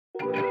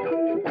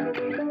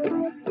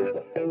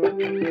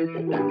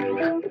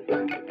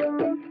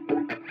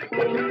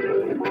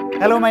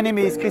Hello, my name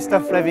is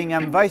Christophe Flaving.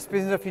 I'm Vice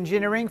President of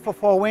Engineering for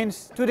Four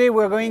Winds. Today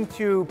we're going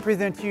to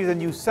present to you the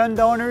new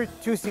Sundowner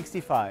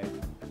 265.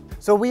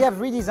 So we have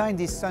redesigned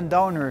this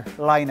Sundowner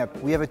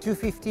lineup. We have a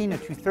 215, a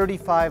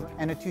 235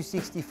 and a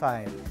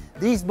 265.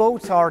 These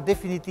boats are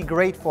definitely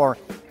great for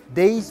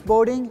days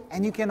boating,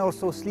 and you can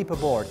also sleep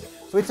aboard.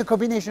 So it's a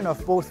combination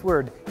of both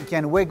worlds. You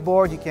can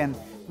wakeboard, you can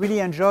really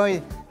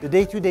enjoy the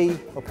day-to-day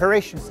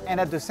operations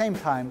and at the same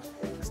time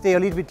stay a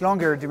little bit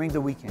longer during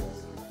the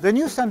weekends. The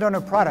new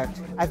Sundowner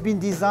product has been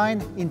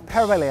designed in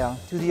parallel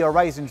to the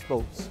Horizons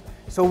boats.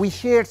 So we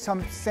shared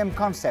some same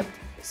concept,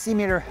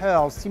 similar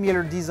hulls,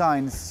 similar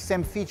designs,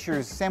 same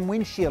features, same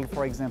windshield,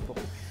 for example.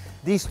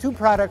 These two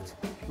products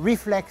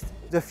reflect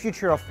the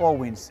future of Four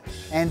Winds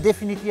and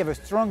definitely have a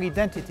strong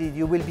identity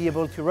you will be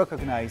able to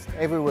recognize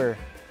everywhere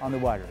on the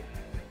water.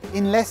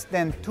 In less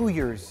than 2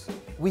 years,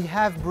 we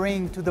have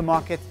brought to the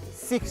market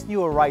 6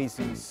 new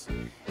Horizons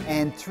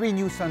and 3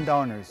 new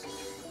Sundowners,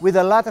 with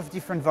a lot of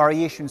different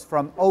variations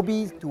from OB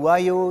to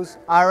IOs,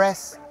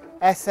 RS,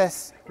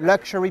 SS,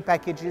 luxury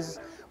packages.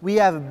 We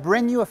have a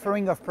brand new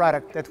offering of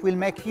product that will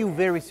make you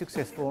very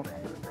successful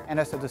and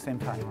us at the same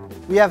time.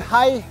 We have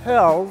high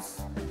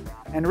hulls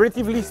and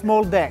relatively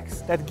small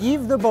decks that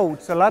give the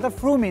boats a lot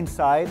of room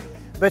inside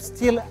but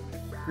still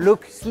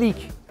look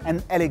sleek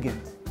and elegant.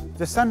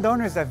 The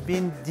Sundowners have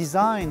been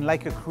designed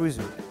like a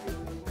cruiser.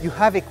 You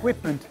have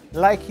equipment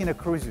like in a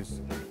cruiser.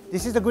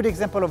 This is a good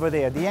example over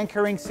there. The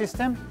anchoring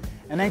system,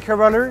 an anchor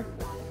roller,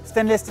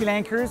 stainless steel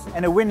anchors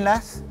and a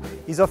windlass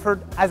is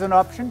offered as an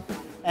option,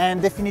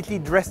 and definitely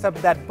dressed up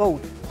that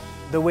boat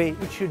the way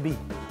it should be,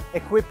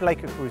 equipped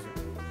like a cruiser.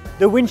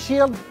 The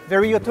windshield,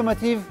 very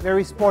automotive,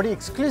 very sporty,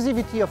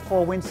 exclusivity of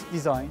Four Winds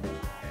design.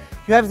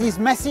 You have these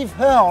massive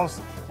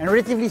hulls and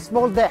relatively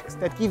small decks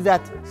that give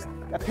that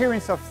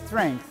appearance of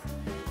strength,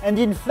 and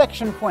the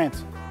inflection point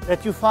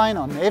that you find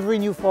on every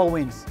new Four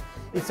Winds.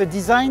 It's a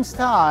design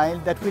style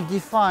that will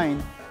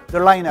define the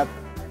lineup.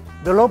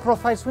 The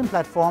low-profile swim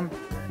platform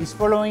is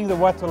following the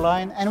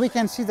waterline, and we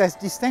can see that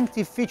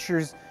distinctive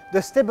features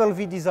the Stable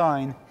Vee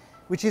design,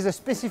 which is a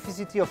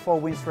specificity of Four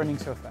Winds running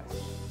surface.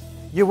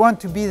 You want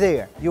to be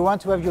there. You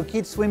want to have your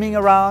kids swimming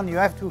around.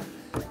 You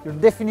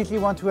definitely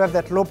want to have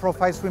that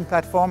low-profile swim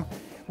platform.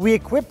 We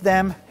equip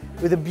them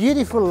with the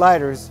beautiful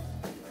ladders,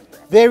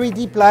 very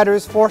deep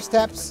ladders, 4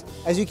 steps.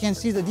 As you can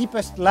see, the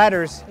deepest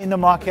ladders in the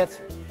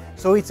market.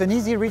 So it's an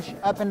easy reach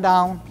up and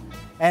down,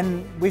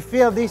 and we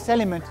feel this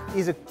element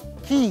is a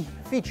key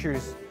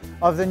features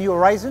of the new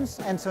Horizons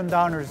and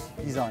Sundowners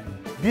design.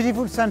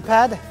 Beautiful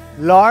sunpad,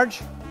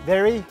 large,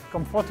 very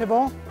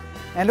comfortable,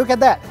 and look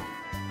at that.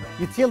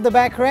 You tilt the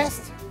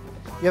backrest,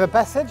 you have a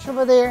passage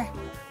over there,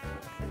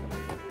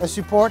 a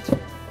support,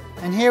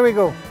 and here we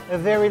go, a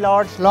very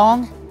large,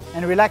 long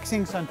and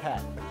relaxing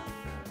sunpad.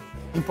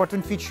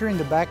 Important feature in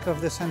the back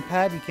of the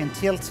sunpad, you can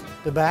tilt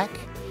the back.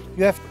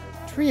 You have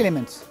 3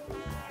 elements: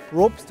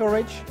 rope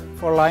storage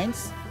for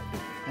lines,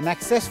 an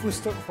access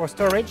for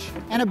storage,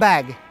 and a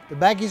bag. The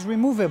bag is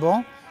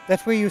removable,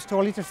 that's where you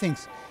store little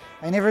things.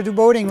 I never do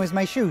boating with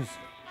my shoes.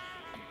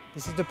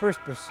 This is the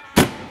purpose.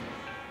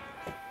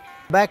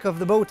 The back of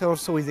the boat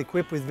also is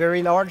equipped with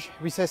very large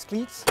recessed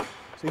cleats,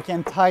 so you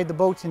can tie the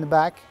boat in the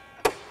back.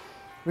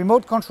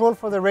 Remote control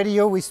for the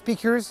radio with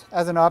speakers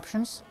as an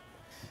option.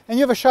 And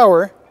you have a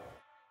shower,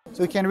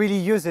 so you can really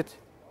use it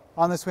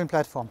on the swim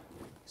platform.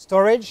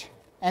 Storage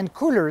and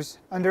coolers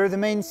under the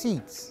main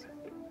seats.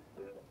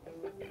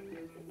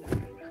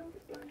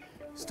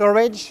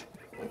 Storage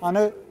on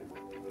a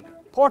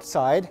port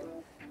side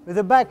with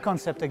a bag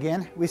concept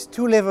again, with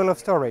 2 levels of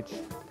storage.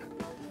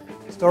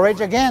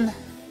 Storage again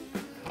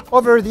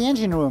over the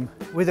engine room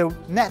with a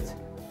net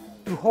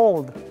to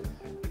hold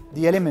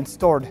the elements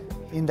stored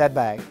in that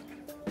bag.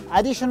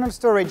 Additional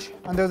storage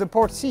under the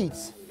port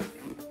seats.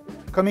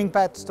 Coming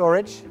pad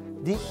storage.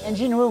 The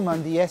engine room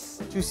on the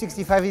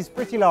S265 is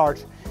pretty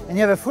large, and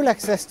you have a full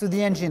access to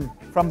the engine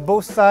from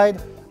both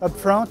sides up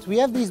front. We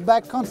have this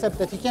bag concept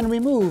that you can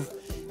remove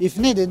if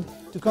needed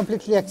to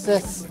completely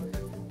access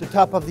the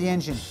top of the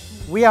engine.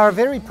 We are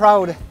very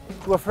proud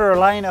to offer a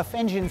line of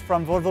engines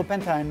from Volvo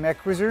Penta and Mer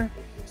Cruiser,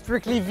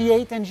 strictly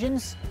V8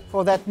 engines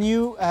for that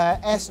new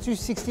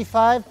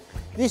S265.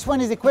 This one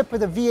is equipped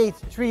with a V8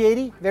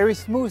 380, very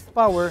smooth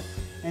power,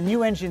 and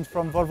new engines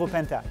from Volvo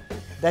Penta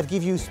that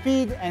give you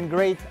speed and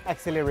great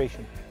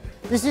acceleration.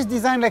 This is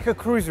designed like a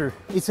cruiser.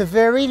 It's a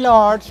very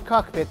large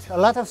cockpit, a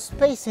lot of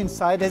space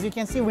inside. As you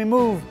can see, we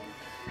move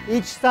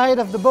each side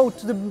of the boat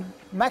to the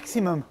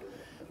maximum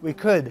we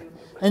could.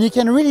 And you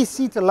can really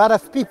seat a lot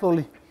of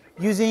people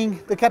using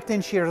the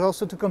captain chairs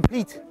also to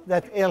complete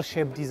that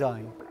L-shaped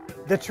design.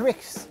 The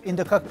tricks in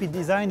the cockpit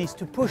design is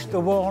to push the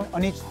wall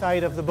on each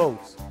side of the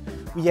boat.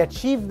 We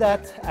achieve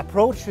that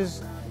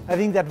approaches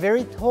having that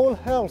very tall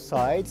hull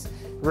sides,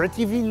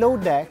 relatively low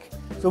deck,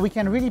 so we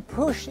can really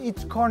push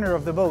each corner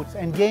of the boat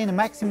and gain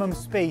maximum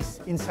space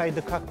inside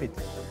the cockpit.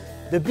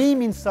 The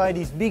beam inside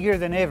is bigger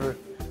than ever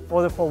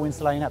for the Four Winds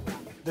lineup.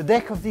 The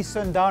deck of these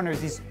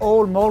Sundowners is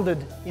all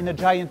molded in a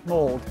giant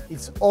mold.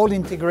 It's all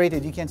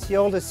integrated. You can see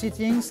all the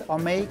sittings are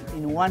made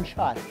in one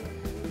shot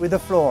with the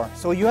floor.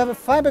 So you have a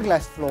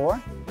fiberglass floor,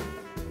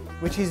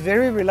 which is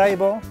very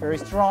reliable, very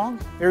strong,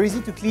 very easy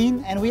to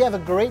clean, and we have a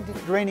great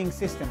draining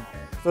system.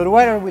 So the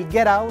water will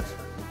get out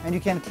and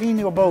you can clean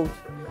your boat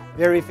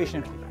very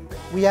efficiently.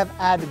 We have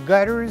added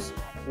gutters,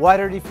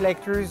 water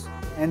deflectors,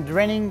 and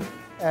draining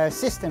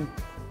system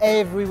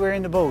everywhere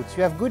in the boat.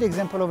 You have good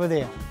example over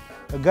there.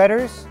 The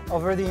gutters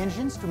over the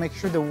engines to make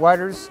sure the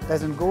water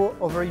doesn't go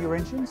over your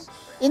engines.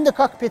 In the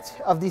cockpit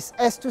of this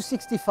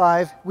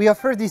S265, we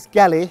offer this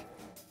galley,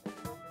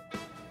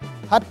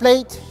 hot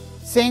plate,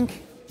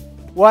 sink,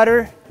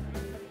 water,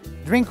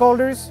 drink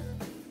holders,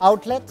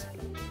 outlet,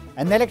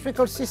 an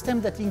electrical system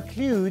that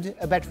include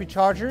a battery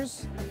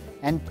chargers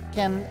and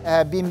can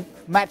be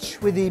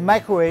matched with the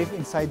microwave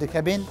inside the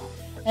cabin,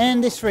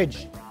 and this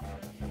fridge.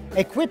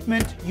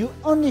 Equipment you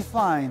only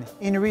find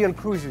in real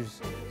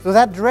cruisers. So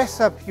that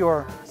dress up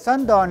your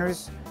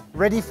Sundowners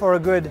ready for a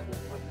good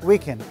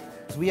weekend.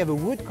 We have a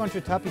wood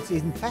countertop. It's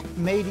in fact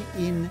made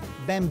in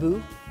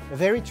bamboo, a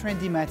very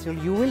trendy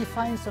material. You will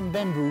find some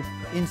bamboo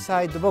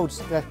inside the boats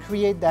that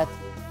create that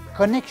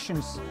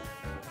connections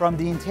from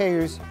the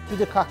interiors to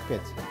the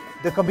cockpit.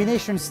 The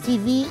combinations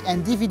TV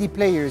and DVD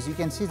players, you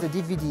can see the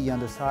DVD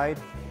on the side,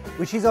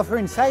 which is offered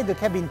inside the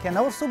cabin, can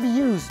also be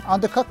used on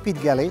the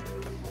cockpit galley.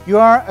 You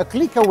are a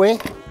click away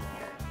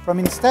from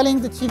installing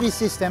the TV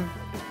system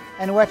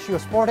and watch your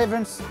sport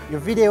events,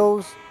 your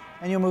videos,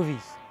 and your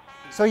movies.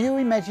 So you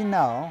imagine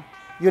now,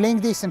 you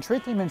link this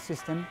entertainment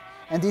system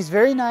and this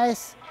very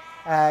nice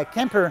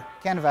camper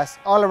canvas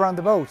all around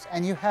the boat,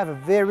 and you have a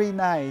very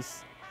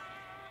nice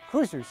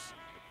cruisers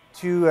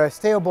to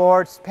stay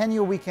aboard, spend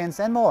your weekends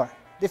and more.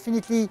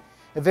 Definitely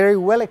a very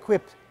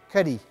well-equipped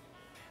Cuddy.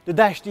 The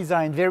dash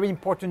design, very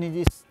important in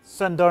this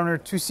Sundowner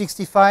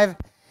 265.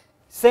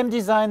 Same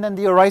design than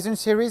the Horizon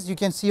series. You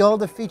can see all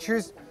the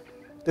features,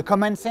 the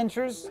command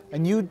centers, a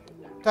new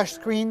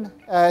touchscreen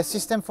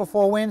system for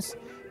 4 winds,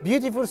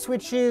 beautiful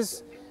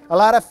switches, a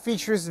lot of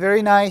features,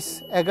 very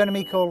nice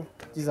ergonomical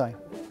design.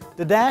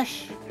 The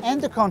dash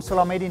and the console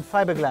are made in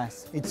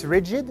fiberglass. It's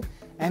rigid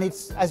and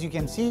it's, as you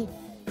can see,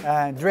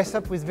 dressed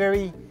up with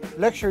very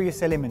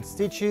luxurious elements,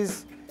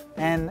 stitches,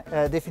 and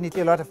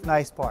definitely a lot of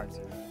nice parts.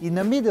 In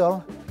the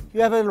middle,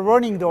 you have a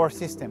rolling door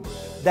system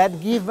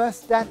that gives us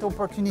that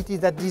opportunity,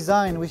 that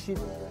design, which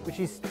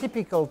is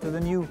typical to the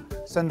new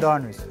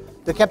Sundowners.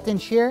 The captain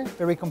chair,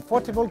 very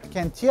comfortable,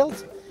 can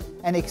tilt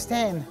and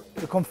extend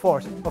the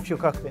comfort of your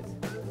cockpit.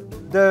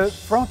 The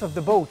front of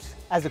the boat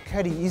as a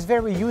Cuddy is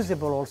very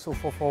usable also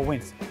for 4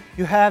 winds.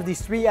 You have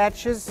these 3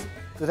 hatches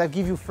that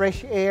give you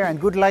fresh air and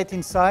good light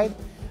inside.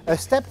 A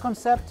step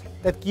concept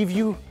that gives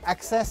you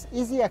access,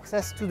 easy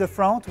access to the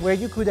front, where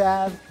you could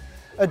have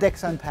a deck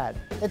sunpad.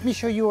 Let me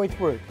show you how it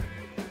works.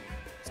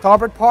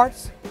 Starboard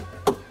parts,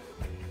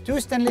 2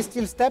 stainless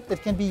steel steps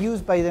that can be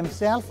used by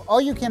themselves,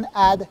 or you can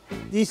add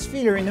this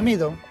filler in the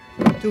middle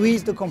to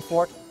ease the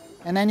comfort,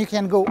 and then you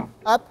can go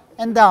up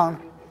and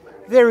down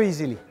very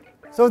easily.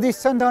 So these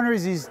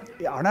Sundowners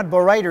are not bow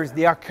riders,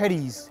 they are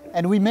Cuddys,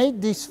 and we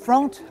made this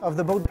front of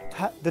the boat,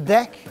 the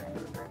deck,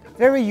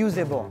 very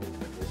usable.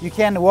 You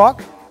can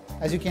walk,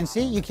 as you can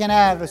see, you can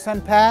have a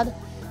sun pad,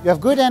 you have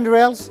good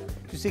handrails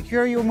to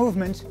secure your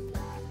movement,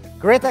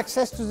 great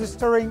access to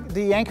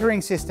the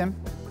anchoring system,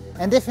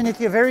 and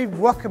definitely a very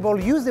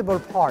walkable, usable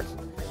part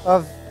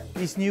of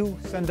this new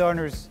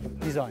Sundowners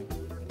design.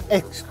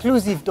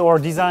 Exclusive door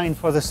design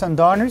for the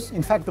Sundowners.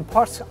 In fact, the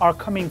parts are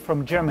coming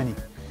from Germany.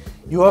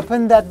 You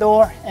open that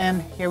door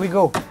and here we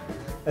go.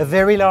 A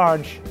very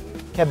large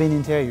cabin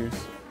interiors.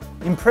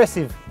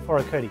 Impressive for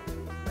a Cuddy.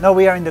 Now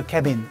we are in the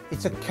cabin.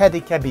 It's a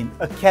Cuddy cabin.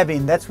 A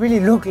cabin that really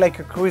looks like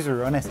a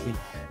cruiser, honestly.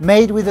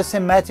 Made with the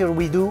same material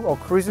we do, or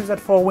cruisers at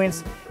 4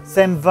 winds.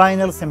 Same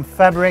vinyl, same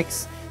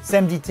fabrics,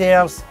 same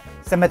details,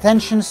 some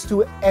attentions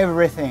to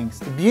everything.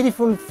 The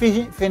beautiful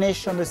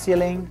finish on the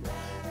ceiling,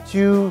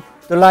 to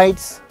the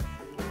lights,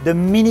 the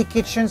mini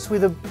kitchens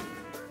with a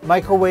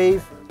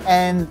microwave,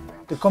 and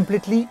the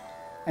completely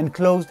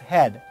enclosed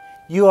head.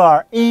 You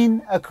are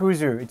in a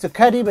cruiser. It's a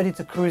Cuddy, but it's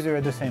a cruiser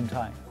at the same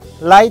time.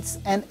 Lights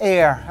and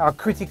air are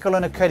critical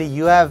on a Cuddy.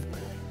 You have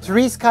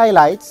 3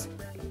 skylights.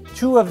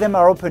 2 of them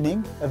are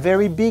opening, a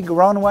very big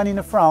round one in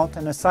the front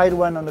and a side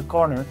one on the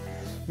corner.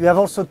 You have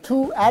also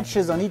 2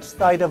 hatches on each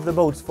side of the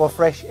boats for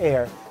fresh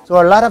air.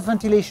 So a lot of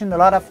ventilation, a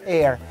lot of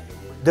air.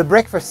 The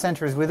breakfast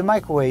centers with a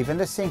microwave and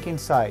a sink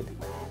inside.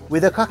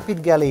 With a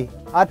cockpit galley,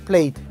 hot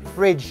plate,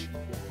 fridge,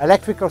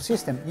 electrical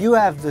system, you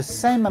have the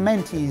same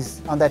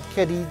amenities on that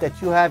Cuddy that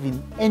you have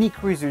in any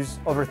cruisers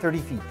over 30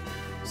 feet.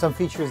 Some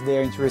features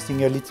there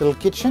interesting: a little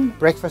kitchen,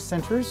 breakfast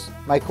centers,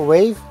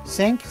 microwave,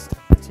 sink,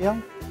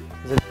 steel,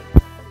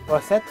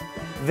 faucet,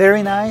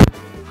 very nice,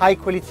 high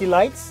quality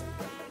lights.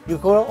 You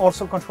can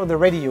also control the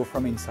radio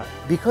from inside.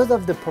 Because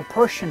of the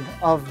proportion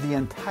of the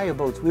entire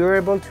boat, we were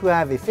able to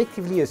have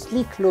effectively a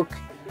sleek look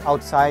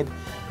outside,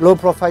 low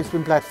profile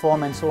swim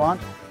platform and so on,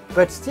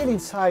 but still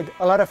inside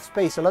a lot of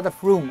space, a lot of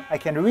room. I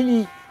can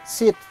really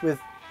sit with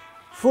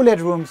full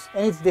headrooms,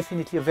 and it's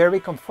definitely a very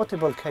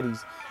comfortable Cuddy.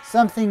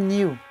 Something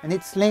new, and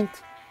it's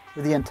linked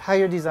with the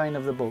entire design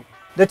of the boat.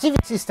 The TV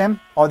system,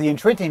 or the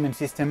entertainment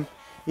system,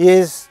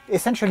 is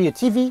essentially a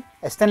TV,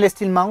 a stainless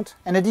steel mount,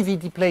 and a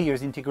DVD player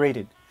is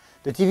integrated.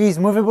 The TV is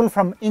movable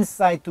from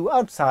inside to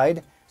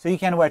outside, so you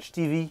can watch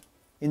TV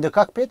in the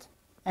cockpit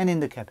and in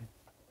the cabin.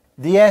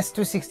 The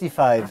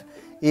S265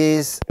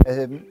 is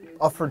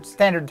offered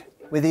standard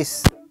with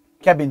this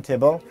cabin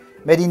table.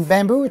 Made in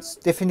bamboo, it's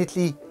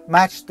definitely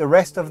matched the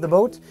rest of the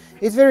boat.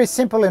 It's very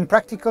simple and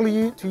practical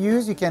to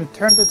use. You can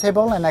turn the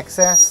table and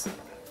access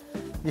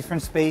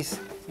different space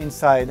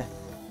inside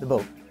the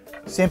boat.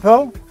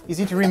 Simple,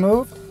 easy to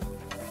remove,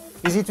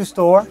 easy to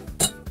store,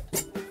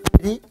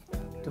 easy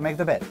to make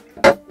the bed.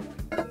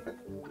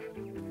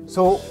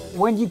 So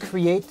when you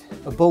create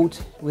a boat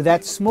with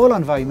that small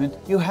environment,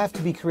 you have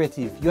to be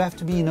creative, you have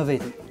to be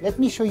innovative. Let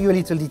me show you a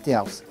little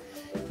details.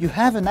 You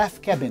have an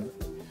aft cabin,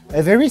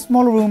 a very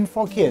small room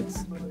for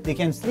kids. They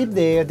can sleep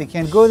there, they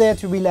can go there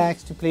to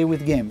relax, to play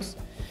with games.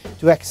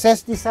 To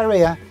access this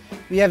area,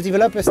 we have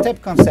developed a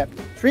step concept,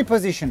 3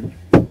 positions.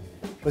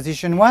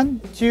 Position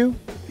 1, 2,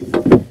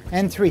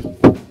 and 3.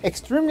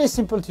 Extremely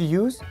simple to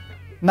use,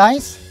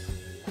 nice,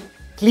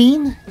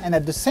 clean, and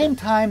at the same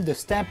time the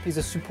step is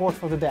a support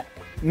for the deck.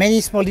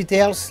 Many small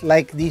details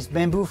like this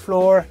bamboo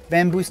floor,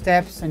 bamboo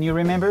steps, and you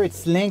remember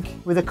it's linked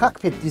with a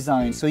cockpit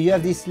design. So you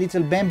have this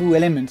little bamboo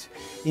element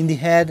in the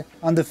head,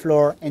 on the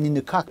floor, and in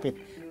the cockpit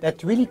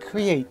that really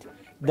create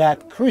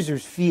that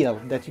cruiser's feel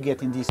that you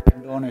get in this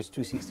Sundowner's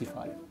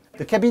 265.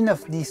 The cabin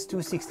of this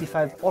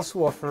 265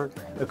 also offers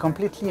a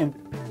completely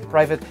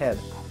private head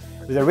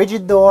with a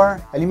rigid door,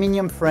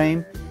 aluminum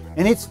frame,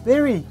 and it's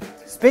very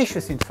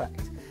spacious in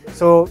fact.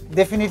 So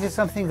definitely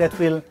something that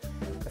will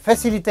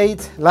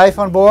facilitate life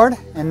on board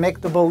and make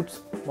the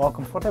boat more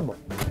comfortable.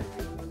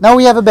 Now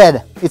we have a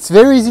bed. It's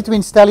very easy to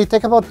install. It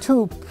takes about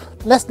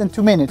less than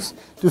 2 minutes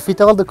to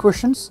fit all the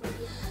cushions.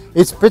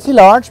 It's pretty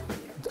large,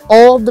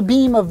 all the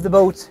beam of the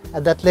boat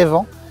at that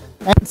level,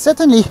 and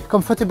certainly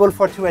comfortable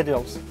for 2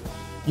 adults.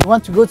 You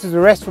want to go to the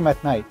restroom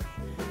at night,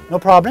 no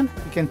problem.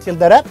 You can tilt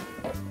that up,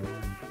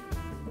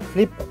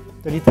 flip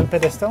the little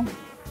pedestal,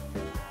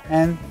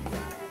 and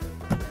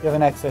you have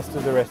an access to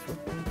the restroom.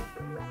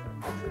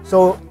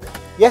 So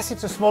yes,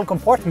 it's a small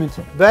compartment,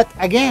 but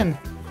again,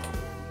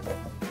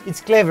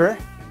 it's clever,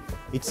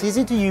 it's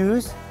easy to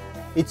use,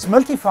 it's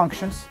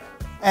multifunctions,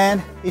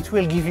 and it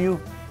will give you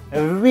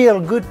a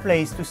real good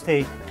place to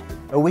stay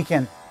a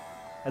weekend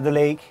at the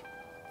lake,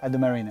 at the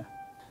marina.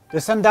 The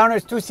Sundowner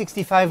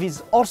 265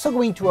 is also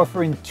going to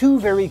offer in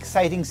 2 very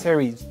exciting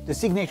series, the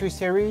Signature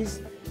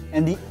Series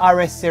and the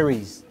RS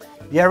Series.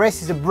 The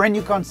RS is a brand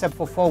new concept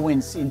for 4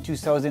 Winds in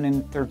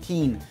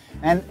 2013,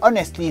 and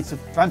honestly it's a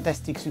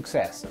fantastic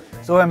success.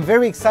 So I'm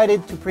very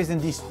excited to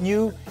present this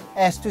new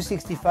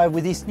S265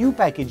 with these new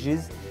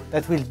packages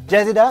that will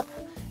jazz it up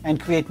and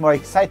create more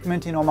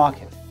excitement in our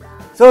market.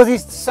 So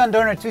this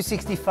Sundowner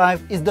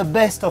 265 is the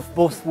best of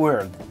both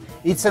worlds.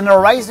 It's an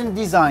horizon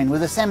design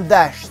with the same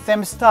dash,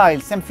 same style,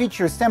 same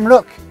features, same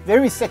look,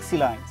 very sexy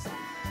lines.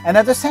 And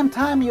at the same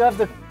time you have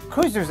the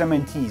cruiser's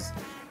amenities,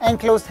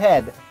 enclosed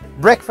head,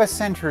 breakfast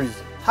centers,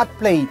 hot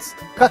plates,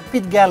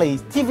 cockpit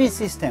galleys, TV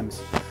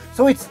systems.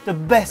 So it's the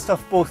best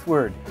of both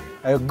worlds.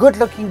 A good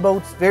looking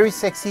boat, very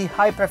sexy,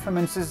 high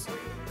performances,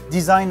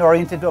 design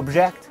oriented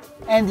object,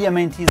 and the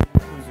amenities of the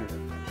cruiser.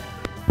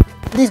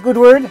 With this good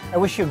word, I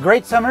wish you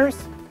great summers.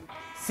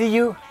 See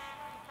you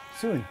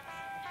soon.